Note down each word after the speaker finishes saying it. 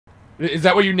Is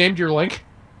that what you named your link?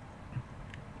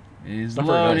 It is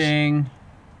loading.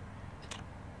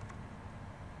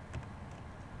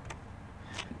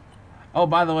 Oh,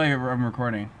 by the way, I'm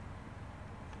recording.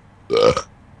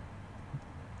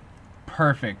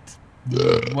 Perfect.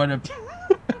 What a...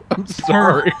 I'm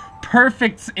sorry.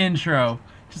 Perfect intro.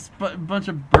 Just a bunch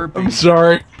of burping. I'm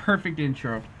sorry. Perfect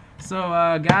intro. So,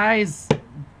 guys,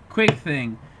 quick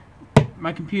thing.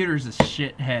 My computer's a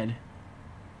shithead.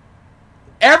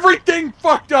 Everything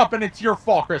fucked up, and it's your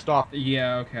fault, Christoph.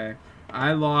 Yeah, okay.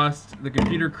 I lost. The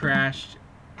computer crashed,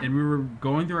 and we were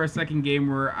going through our second game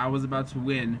where I was about to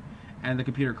win, and the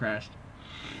computer crashed.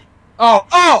 Oh!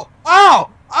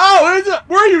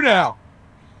 Where are you now?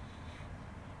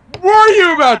 Were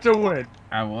you about to win?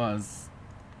 I was.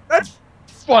 That's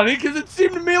funny, because it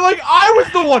seemed to me like I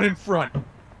was the one in front.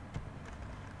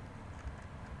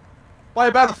 By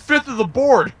about a fifth of the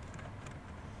board.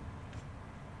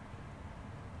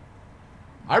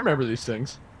 I remember these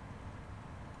things.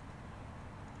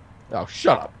 Oh,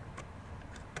 shut up.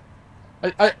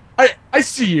 I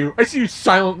see you. I see you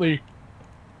silently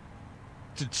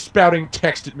spouting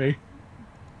text at me.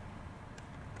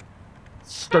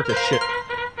 Start this shit.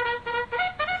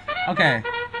 Okay.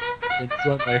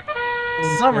 So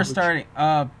we're starting.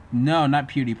 No, not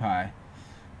PewDiePie.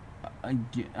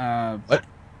 What?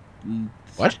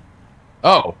 What?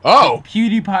 Oh!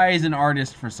 PewDiePie is an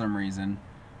artist for some reason.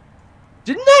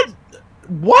 Didn't that...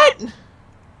 What?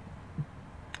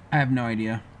 I have no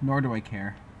idea. Nor do I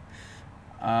care.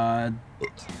 Oh.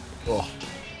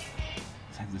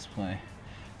 Let's have this play.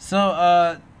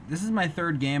 So, this is my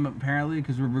third game, apparently,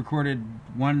 because we recorded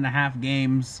 1.5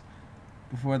 games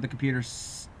before the computer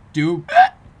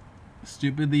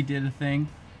stupidly did a thing.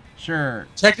 Sure.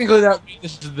 Technically,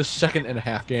 this is the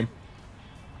 2.5 game.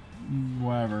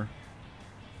 Whatever.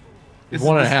 It's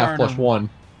 1.5 plus 1.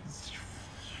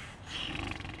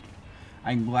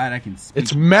 I'm glad I can speak.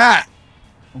 It's math!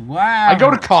 Wow. I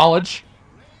go to college.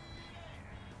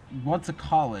 What's a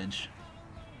college?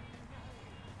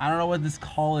 I don't know what this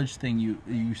college thing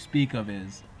you speak of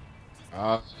is.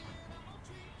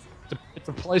 It's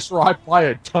a place where I buy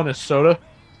a ton of soda,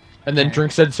 and then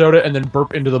drink said soda, and then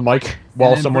burp into the mic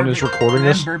while someone is recording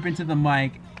this. Burp into the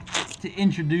mic to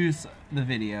introduce the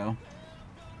video.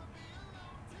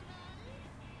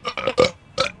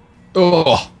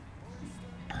 Oh.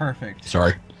 Perfect.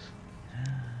 Sorry.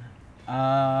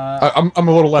 I'm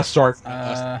a little less sorry.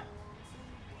 I'm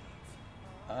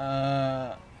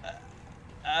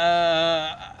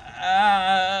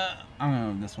gonna go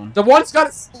with this one. The one's got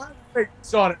a smiley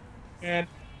face on it, and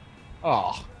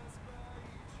Pawn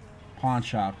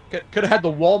shop. Could have had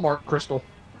the Walmart crystal.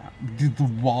 Dude, the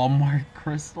Walmart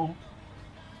crystal.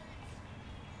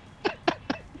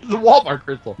 The Walmart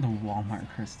crystal. The Walmart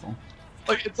crystal.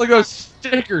 Like it's like those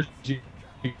stickers you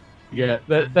get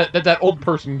that old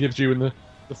person gives you in the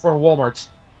front of Walmarts.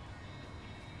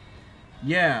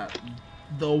 Yeah,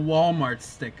 the Walmart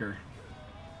sticker.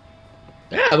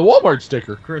 Yeah, the Walmart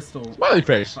sticker. Crystal. Smiley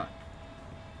face.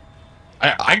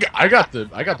 I got the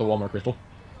Walmart crystal.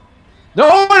 No,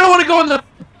 I don't want to go in the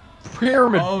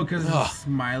pyramid. Oh, because it's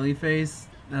smiley face.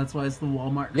 That's why it's the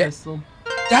Walmart crystal.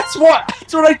 That's what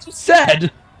I just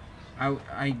said.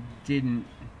 I didn't.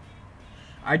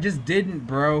 I just didn't,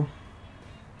 bro.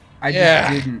 I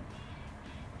just didn't.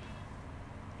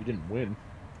 You didn't win.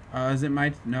 Is it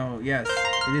my... No, yes.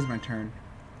 It is my turn.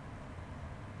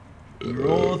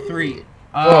 Roll 3.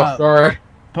 Sorry.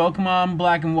 Pokemon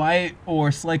Black and White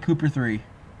or Sly Cooper 3?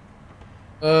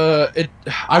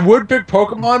 I would pick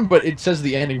Pokemon, but it says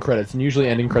the ending credits, and usually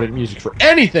ending credit music for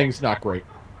anything's not great.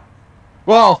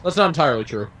 Well, that's not entirely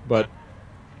true, but...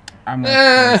 I'm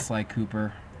gonna play Sly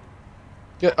Cooper.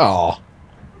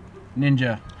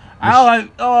 Ninja.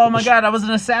 Oh my god, I was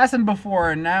an assassin before,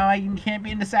 and now I can't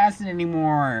be an assassin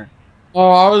anymore.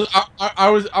 Oh, I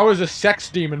was a sex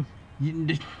demon.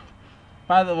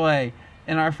 By the way,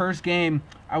 in our first game,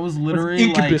 I was literally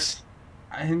incubus.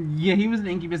 Yeah, he was an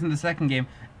incubus in the second game.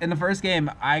 In the first game,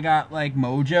 I got like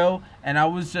mojo, and I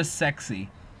was just sexy.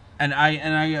 And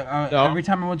every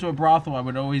time I went to a brothel, I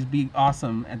would always be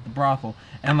awesome at the brothel.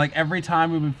 And like every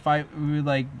time we would fight, we would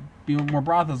like be more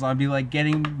brothels. I'd be like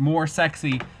getting more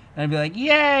sexy, and I'd be like,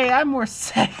 "Yay, I'm more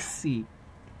sexy."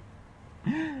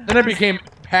 Then I became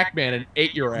Pac-Man and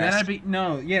ate your ass. We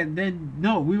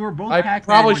were both Pac-Man. I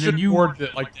probably should have worded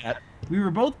it like that. We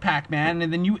were both Pac-Man,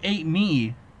 and then you ate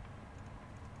me.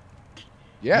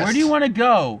 Yes. Where do you want to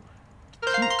go?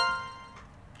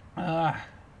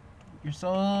 You're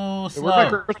so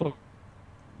slow.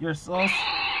 You're so...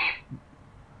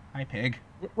 Hi, pig.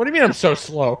 What do you mean I'm so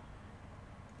slow?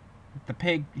 The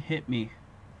pig hit me.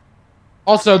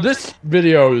 Also, this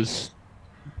video is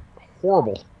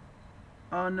horrible.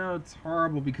 Oh no, it's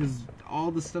horrible because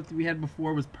all the stuff that we had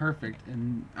before was perfect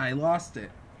and I lost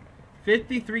it.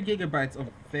 53 gigabytes of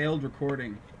failed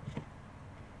recording.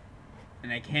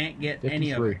 And I can't get 53.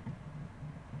 any of it.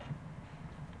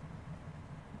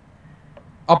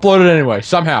 Upload it anyway,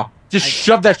 somehow. Just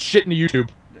shove that shit into YouTube.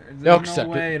 There's no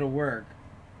way it'll work.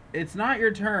 It's not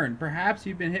your turn. Perhaps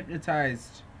you've been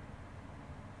hypnotized.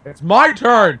 It's my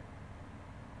turn!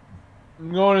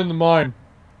 I'm going in the mine.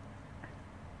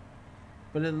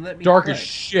 But it let me Dark click. as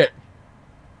shit.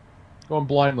 Going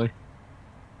blindly.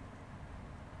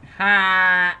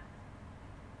 Ha!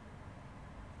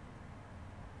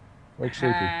 Wake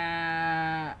sleepy.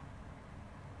 Ha!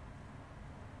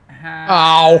 Ha!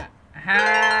 Ow!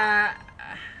 Ha!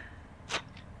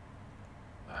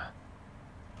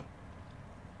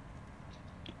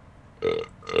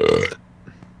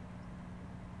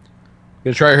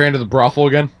 Gonna try your hand to the brothel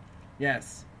again?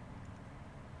 Yes.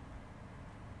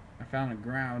 I found a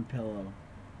ground pillow.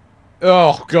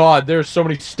 Oh god, there's so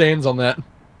many stains on that.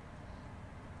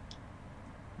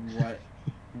 What?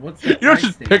 What's that? You don't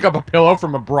just pick up a pillow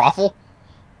from a brothel?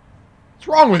 What's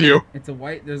wrong with you? It's a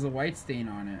white. There's a white stain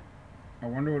on it. I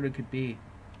wonder what it could be.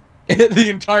 The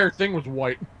entire thing was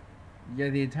white. Yeah,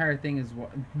 the entire thing is white.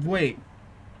 Wait.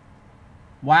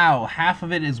 Wow, half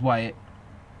of it is white.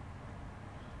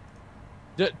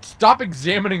 Stop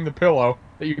examining the pillow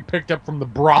that you picked up from the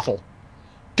brothel.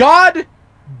 God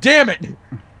damn it!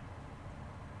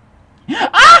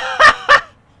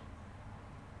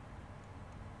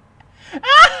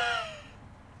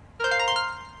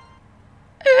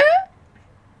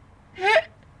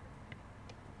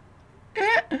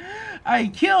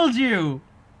 I killed you!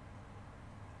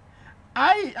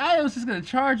 I was just gonna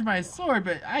charge my sword,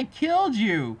 but I killed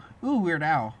you! Ooh, Weird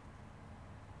Al.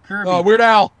 Kirby. Oh, Weird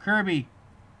Al! Kirby.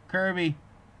 Kirby.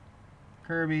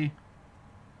 Kirby.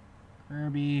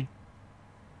 Kirby.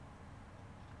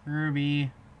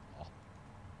 Kirby.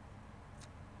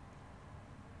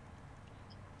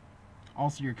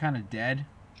 Also, you're kind of dead.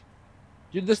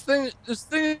 Dude, this thing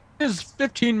is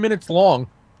 15 minutes long.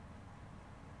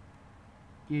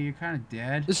 Yeah, you're kind of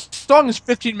dead. This song is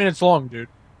 15 minutes long, dude.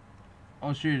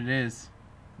 Oh, shoot, it is.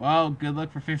 Well, good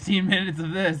luck for 15 minutes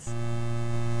of this.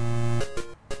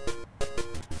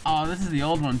 Oh, this is the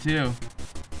old one, too.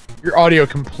 Your audio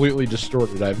completely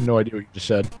distorted. I have no idea what you just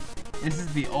said. This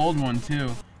is the old one,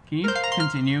 too. Can you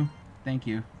continue? Thank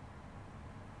you.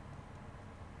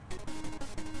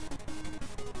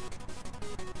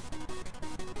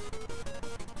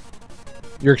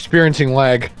 You're experiencing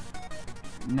lag.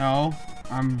 No,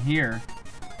 I'm here.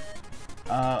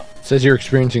 It says you're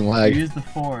experiencing lag. Use the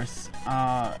force.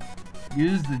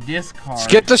 Use the discard.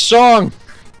 Skip the song!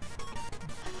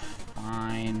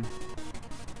 Fine.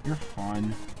 You're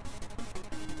fun.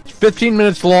 It's 15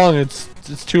 minutes long. It's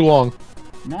too long.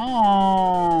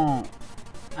 No!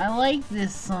 I like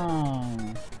this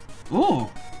song. Ooh!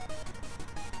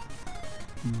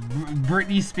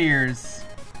 Britney Spears.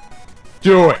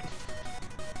 Do it!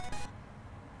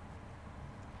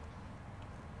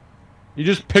 You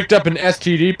just picked up an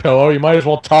STD pillow. You might as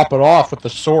well top it off with the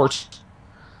source.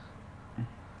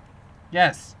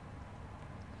 Yes.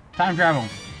 Time travel.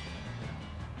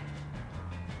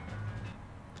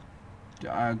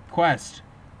 Quest.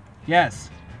 Yes.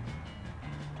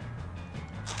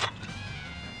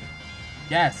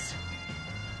 Yes.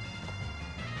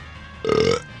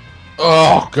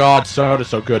 Oh god, soda's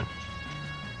so good.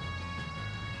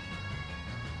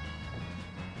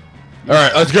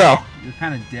 Alright, let's go. You're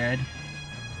kind of dead.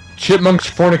 Chipmunks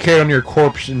fornicate on your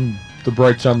corpse in the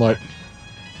bright sunlight.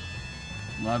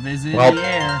 Love is in the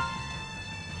air.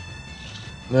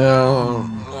 No.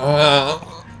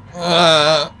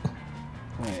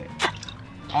 Wait.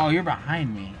 Oh, you're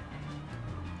behind me.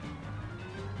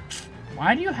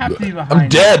 Why do you have to be behind me? I'm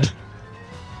dead.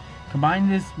 Combine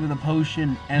this with a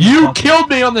potion and You killed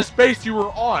me on the space you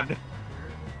were on.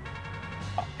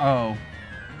 Oh.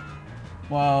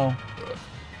 Well.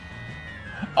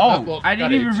 Oh, I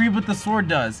didn't even read what the sword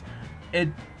does. It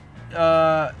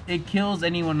kills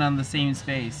anyone on the same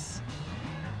space.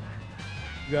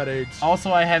 You got AIDS.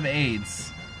 Also, I have AIDS.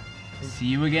 See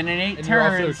you again in 8 turns. You're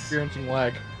also experiencing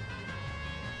lag.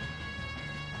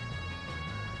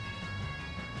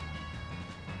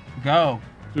 Go.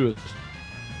 Do this.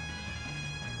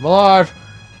 I'm alive.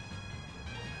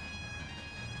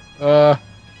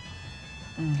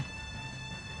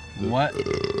 What?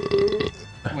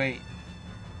 Wait.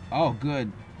 Oh, good.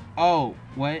 Oh,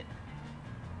 what?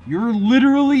 You're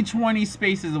literally 20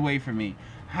 spaces away from me.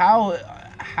 How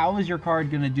is your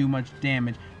card gonna do much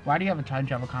damage? Why do you have a time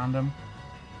travel condom?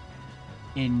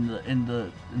 in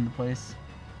the place,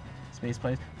 space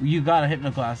place. You gotta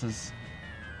hypnoglasses.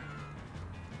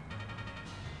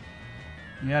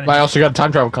 You gotta. I also got a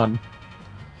time travel con.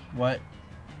 What?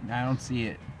 I don't see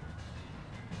it.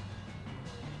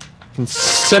 I can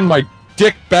send my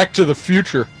dick back to the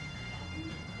future.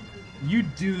 You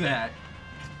do that.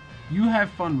 You have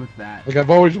fun with that. Like I've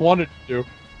always wanted to do.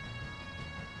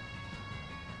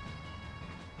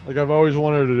 Like I've always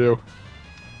wanted to do.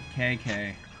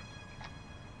 KK.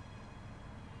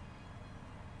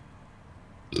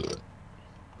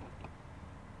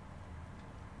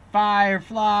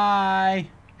 Firefly.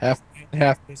 Half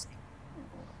biscuit.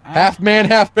 Half man,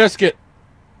 half biscuit.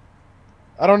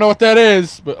 I don't know what that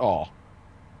is, but oh.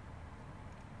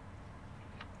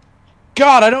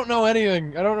 God, I don't know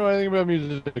anything. I don't know anything about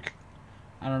music.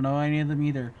 I don't know any of them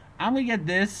either. I'm gonna get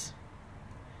this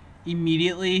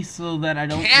immediately so that I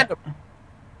don't.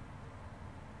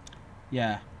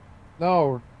 Yeah.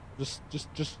 No, just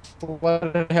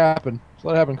let it happen. Just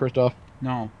let it happen, Christoph.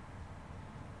 No.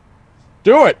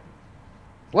 Do it.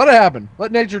 Let it happen.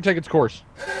 Let nature take its course.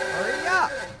 Hurry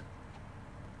up!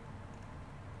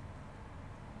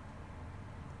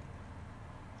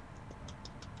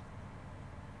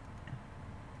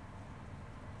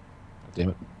 Damn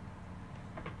it.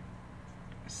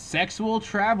 Sexual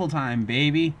travel time,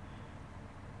 baby.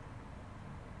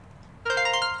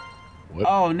 What?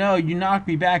 Oh no, you knocked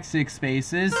me back 6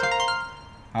 spaces.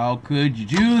 How could you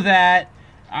do that?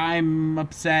 I'm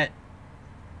upset.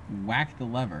 Whack the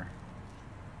lever.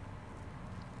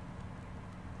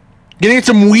 Getting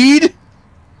some weed?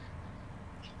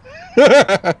 You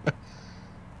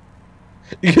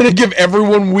gonna give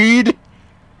everyone weed?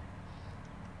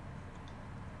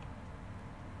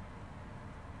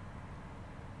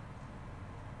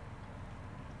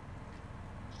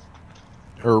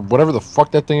 Or whatever the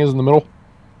fuck that thing is in the middle.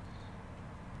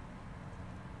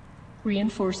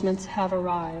 Reinforcements have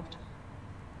arrived.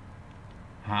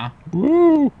 Huh?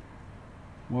 Woo!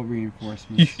 What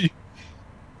reinforcements?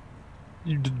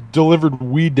 You delivered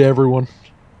weed to everyone.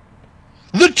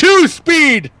 The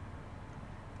 2-speed!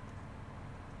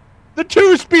 The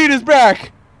 2-speed is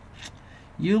back!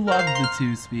 You love the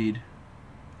 2-speed.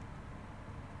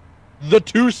 The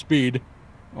 2-speed.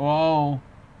 Whoa.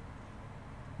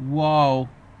 Whoa.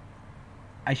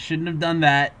 I shouldn't have done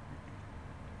that.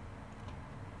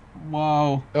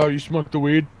 Whoa. Oh, you smoked the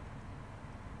weed?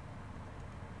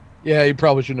 Yeah, you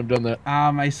probably shouldn't have done that.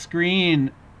 Ah, my screen.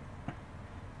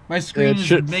 My screen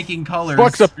is making colors.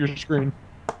 Fucks up your screen.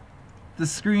 The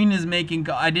screen is making...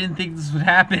 I didn't think this would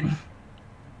happen.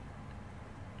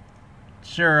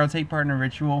 Sure, I'll take part in a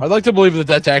ritual. I'd like to believe that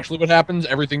that's actually what happens.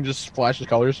 Everything just flashes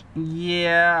colors.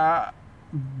 Yeah.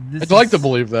 I'd like to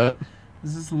believe that.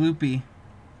 This is loopy.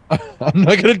 I'm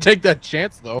not going to take that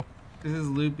chance, though. This is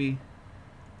loopy.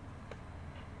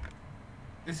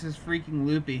 This is freaking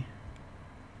loopy.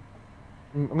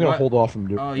 I'm going to hold off from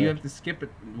doing Oh, that. you have to skip it.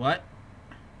 What?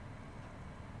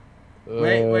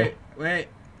 Wait.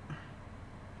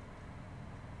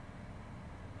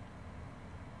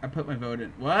 I put my vote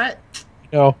in. What?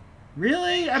 No.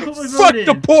 Really? I put my vote Fuck in.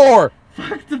 the poor!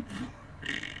 Fuck the...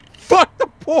 Fuck the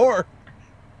poor!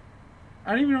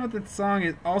 I don't even know what that song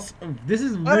is. Also, this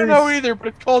is really... I don't know either, but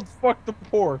it's called Fuck the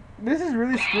Poor. This is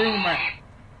really screwing with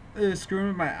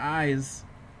my eyes.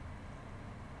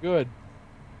 Good.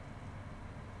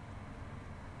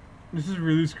 This is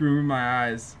really screwing with my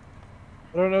eyes.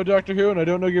 I don't know Doctor Who, and I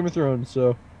don't know Game of Thrones,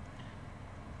 so...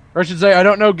 Or I should say, I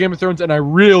don't know Game of Thrones, and I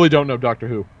really don't know Doctor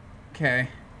Who. Okay.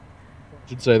 I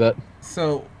should say that.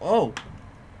 So, oh.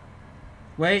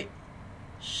 Wait.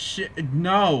 Shit,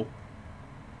 no.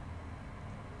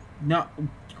 No,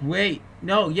 wait.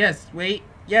 No, yes, wait.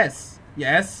 Yes.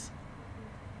 Yes.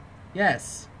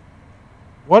 Yes.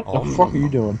 What the fuck are you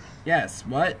doing? Yes.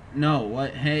 What? No,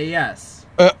 what? Hey, yes.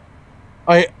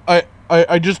 I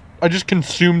just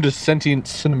consumed a sentient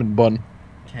cinnamon bun.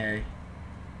 Okay.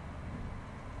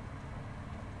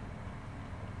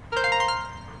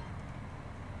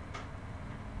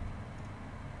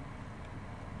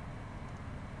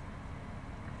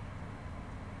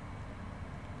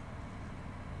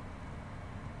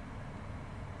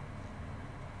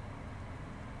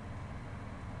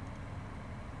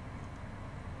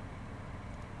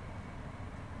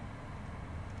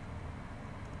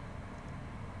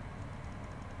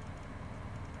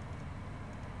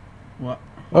 What?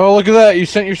 Oh, look at that. You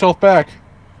sent yourself back.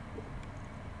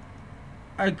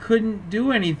 I couldn't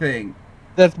do anything.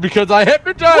 That's because I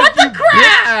hypnotized What you, the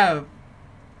crap?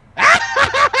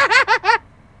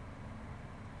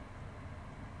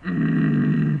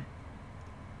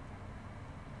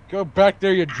 Go back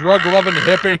there, you drug-loving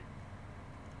hippie.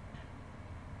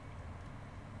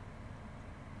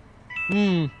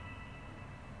 I'm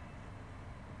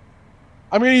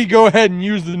gonna go ahead and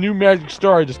use the new magic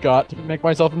star I just got to make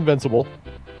myself invincible.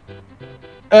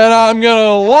 And I'm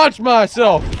gonna launch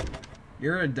myself.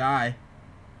 You're gonna die.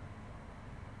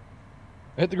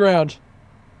 I hit the ground.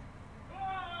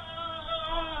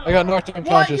 I got knocked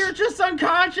unconscious. What? You're just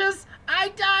unconscious? I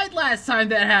died last time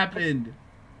that happened.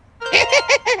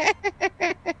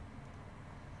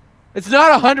 It's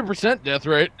not 100% death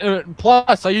rate.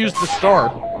 Plus, I used the star.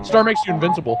 Star makes you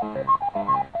invincible.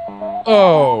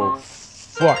 Oh,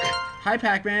 fuck. Hi,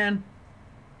 Pac-Man.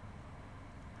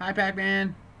 Hi,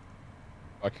 Pac-Man.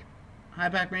 Fuck. Hi,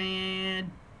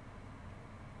 Pac-Man.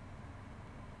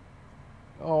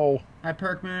 Oh. Hi,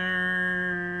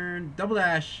 Perkman. Double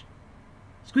dash.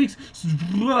 Squeaks.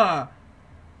 Oh,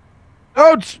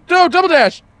 no, double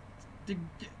dash.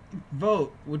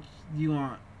 Vote. Which do you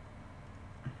want?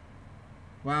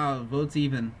 Wow, vote's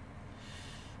even.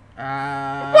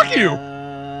 Fuck you.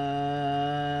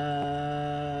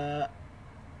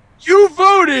 You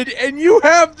voted, and you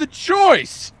have the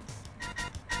choice.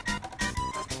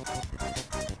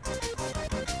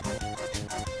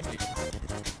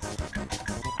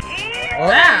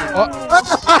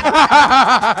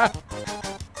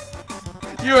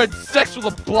 You had sex with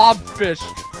a blobfish.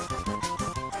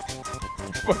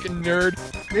 You fucking nerd.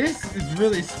 This is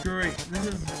really screwing. This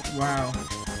is wow.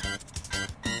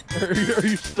 Are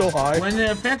you still high? When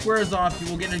the effect wears off, you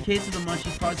will get a case of the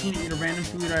munchies, causing you to eat a random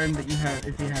food item that you have,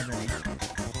 if you have any.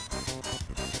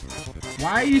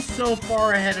 Why are you so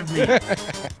far ahead of me?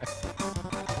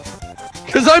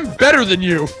 Because I'm better than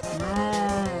you. No.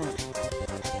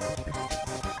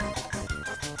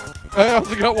 I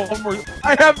also got one more.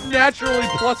 I have naturally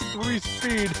 +3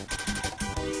 speed.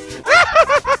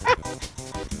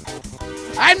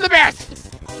 I'm the best!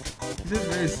 This is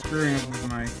really screwing up with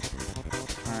my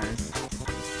eyes.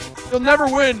 You'll never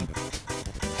win.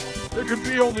 There could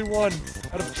be only one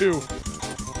out of 2.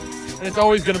 And it's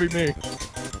always gonna be me.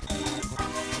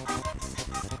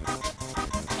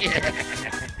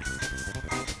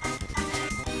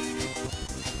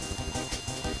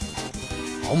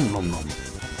 Nom nom nom.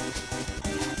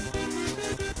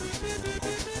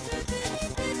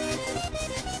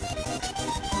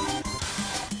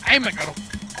 I'm a girl.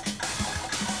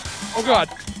 Oh god.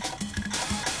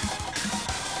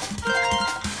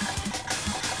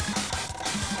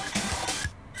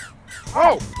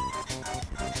 Oh!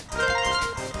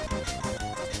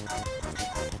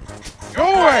 Go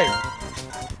away!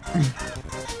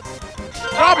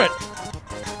 Stop it!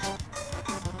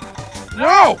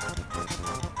 No!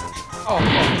 Oh,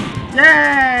 fuck.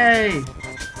 Yay!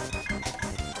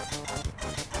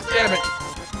 Damn it.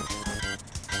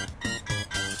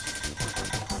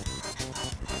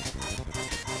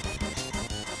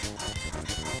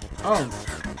 Oh.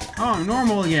 Oh, I'm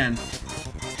normal again.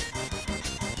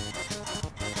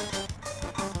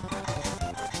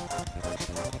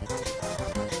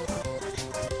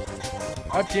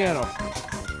 My piano.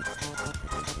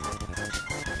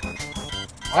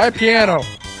 My piano.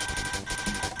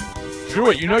 Do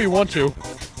it, you know you want to.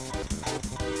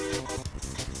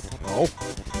 No.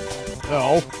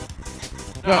 No.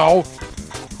 No.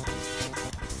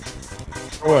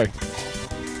 Go away.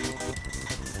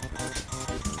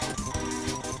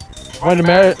 Find a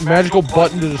magical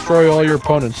button to destroy all your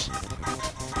opponents.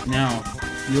 No.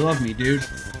 You love me, dude.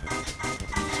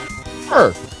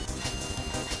 Sure.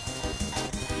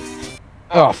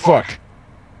 Oh, fuck.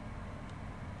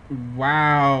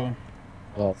 Wow.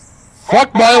 Oh,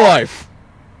 fuck my life.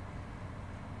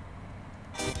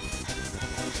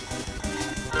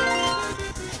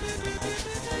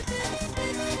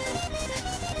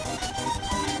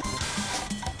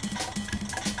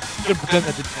 I'm gonna pretend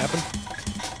that didn't happen.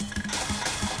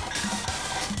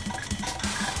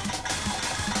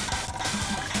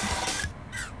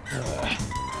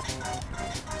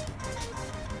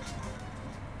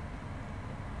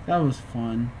 That was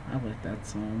fun. I like that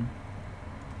song.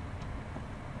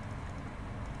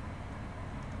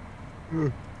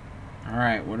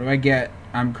 Alright, what do I get?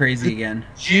 I'm crazy again.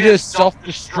 Cheetah's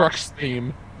self-destructs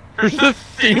theme. There's a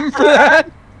theme for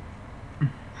that?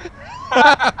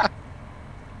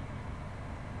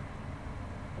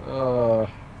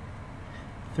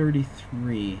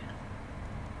 33.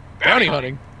 Bounty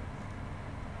hunting.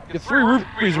 Get 3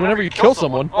 rupees whenever you kill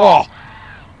someone. Oh.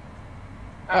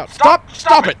 Ow, stop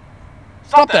it.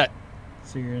 Stop that.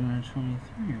 So you're not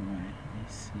 23 or what? Let me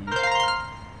see.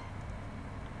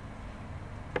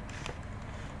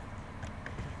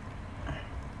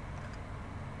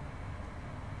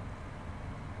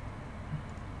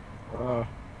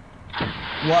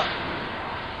 What?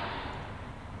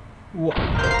 What?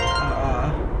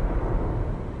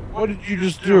 What did you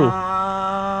just do?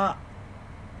 Oh.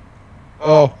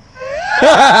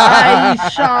 I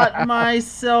shot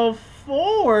myself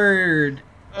forward.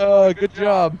 Good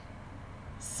job.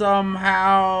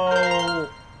 Somehow.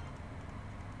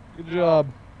 Good job.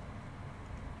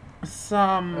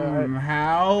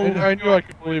 Somehow. I knew I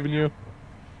could believe in you.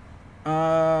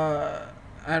 I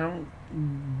don't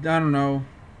know.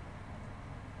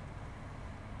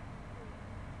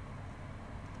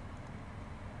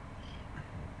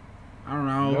 I don't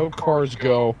know. No cars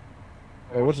go.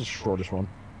 Hey, what's the shortest one?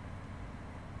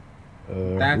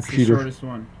 That's repeater. the shortest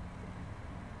one.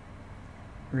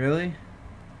 Really?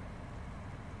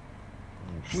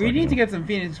 We need to get some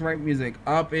Phoenix Wright music.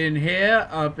 Up in here,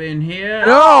 up in here.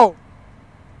 No!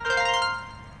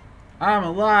 I'm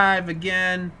alive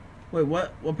again. Wait,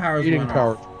 what? What power is Eating one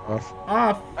power off? off.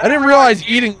 Off. I didn't realize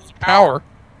eating was power.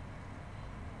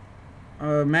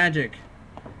 Magic.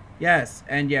 Yes,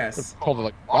 and yes. It's called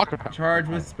like vodka power. Charged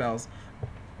with spells.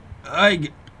 I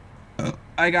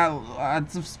got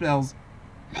lots of spells.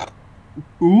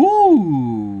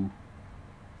 Ooh.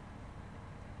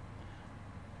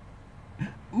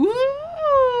 Ooh.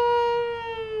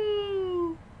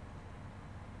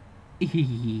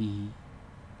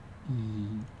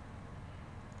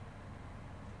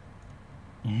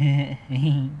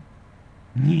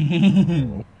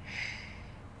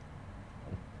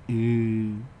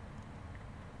 Ooh.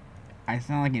 I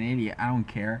sound like an idiot. I don't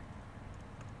care.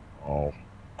 Oh.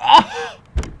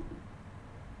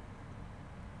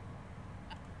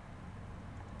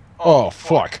 Oh,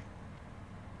 fuck.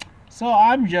 So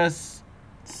I'm just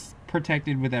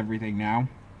protected with everything now.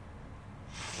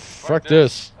 Fuck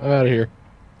this. I'm out of here.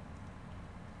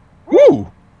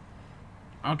 Woo!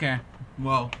 Okay.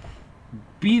 Well,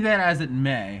 be that as it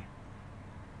may.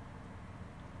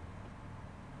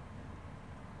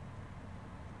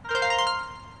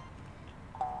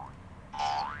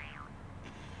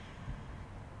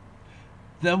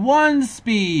 The 1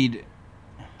 speed.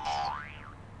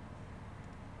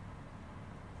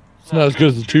 It's not as good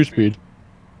as the 2-speed.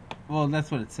 Well,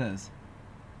 that's what it says.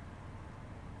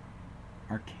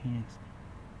 Arcane.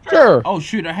 Sure. Oh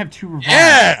shoot! I have 2 revives.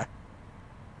 Yeah.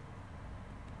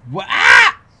 What?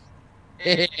 Ah!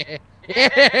 She's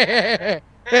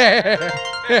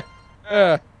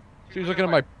looking at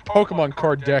my Pokemon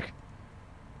card deck.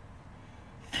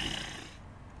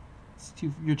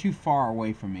 You're too far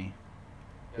away from me.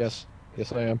 Yes.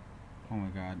 Yes, I am. Oh my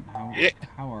god.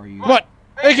 How are you? Come on!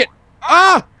 Make it!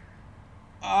 Ah!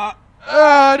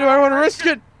 Do I want to risk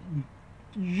it?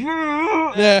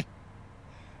 Yeah.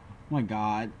 Oh my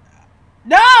god.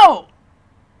 No!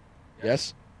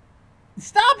 Yes.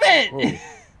 Stop it!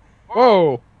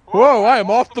 Whoa. Whoa, I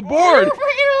am off the board! You're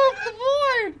freaking off the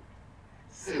board!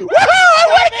 Woohoo! I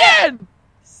win again!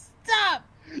 Stop!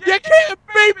 You can't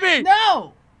beat me!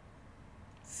 No!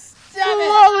 Stop it!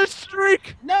 Flawless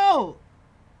streak! No!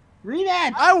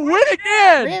 Rematch! I win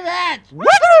again! Rematch!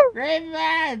 Woohoo!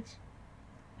 Rematch!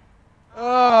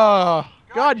 Oh,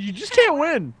 God, you just can't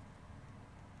win.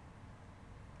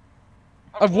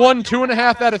 I've won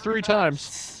 2.5 out of 3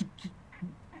 times.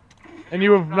 And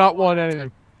you have not won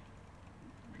anything.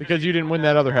 Because you didn't win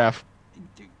that other half.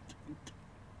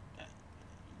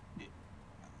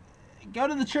 Go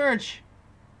to the church.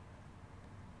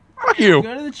 Fuck you.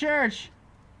 Go to the church.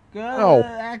 Go No. to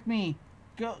Acme.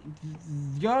 Go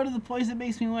to the place that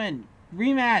makes me win.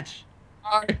 Rematch.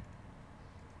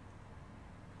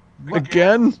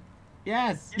 Again?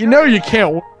 Yes. You know you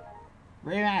can't win.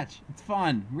 Rematch. It's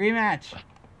fun. Rematch.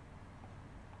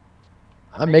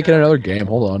 I'm making another game.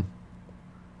 Hold on.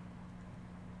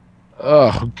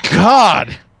 Oh,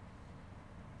 God.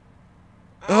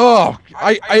 Oh,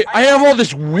 I have all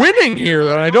this winning here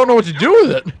that I don't know what to do with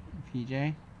it.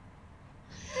 PJ.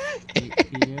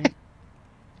 PJ.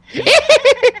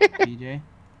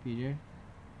 PJ.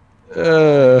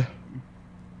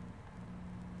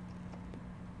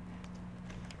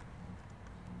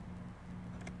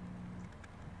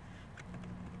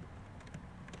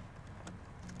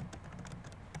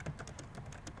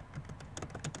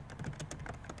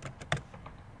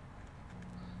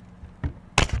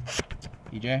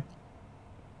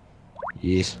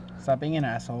 Yes. Stop being an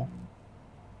asshole.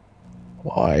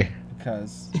 Why?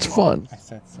 Because It's fun. I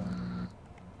said so.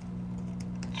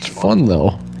 It's fun,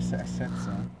 though. I said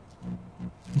so.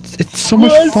 It's so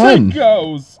much fun. It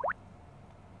goes.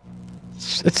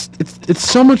 It's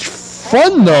so much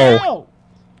fun, though. Ow!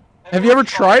 Have you ever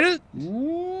tried it?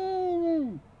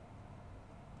 Ooh.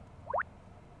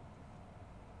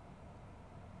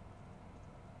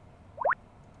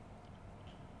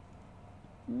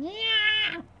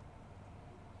 Yeah.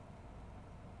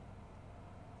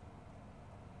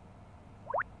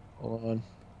 Hold on.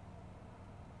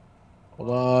 Hold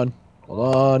on. Hold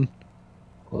on.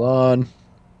 Hold on.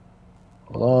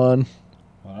 Hold on.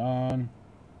 Hold on.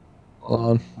 Hold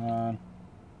on. Hold on.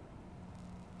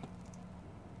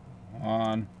 Hold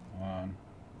on.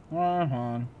 Hold on.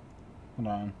 Hold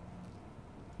on.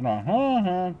 Hold on. Hold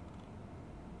on.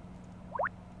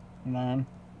 Hold on.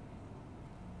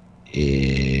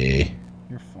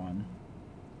 You're fun.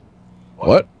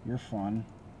 What? You're fun.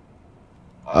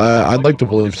 I'd like to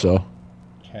believe so.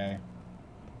 Okay.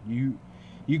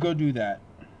 You go do that.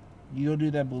 You go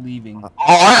do that believing.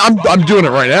 I'm doing it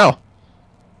right now.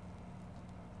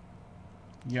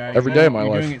 Yeah, Every day of my you're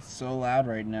life. doing it so loud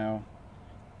right now.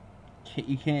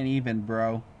 You can't even,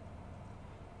 bro.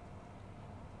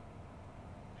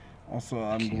 Also,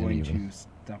 I'm going to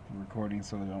stop the recording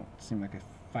so I don't seem like a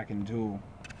fucking tool.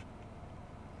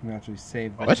 I'm gonna actually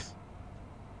save this. What?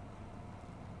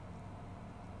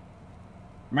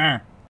 Meh.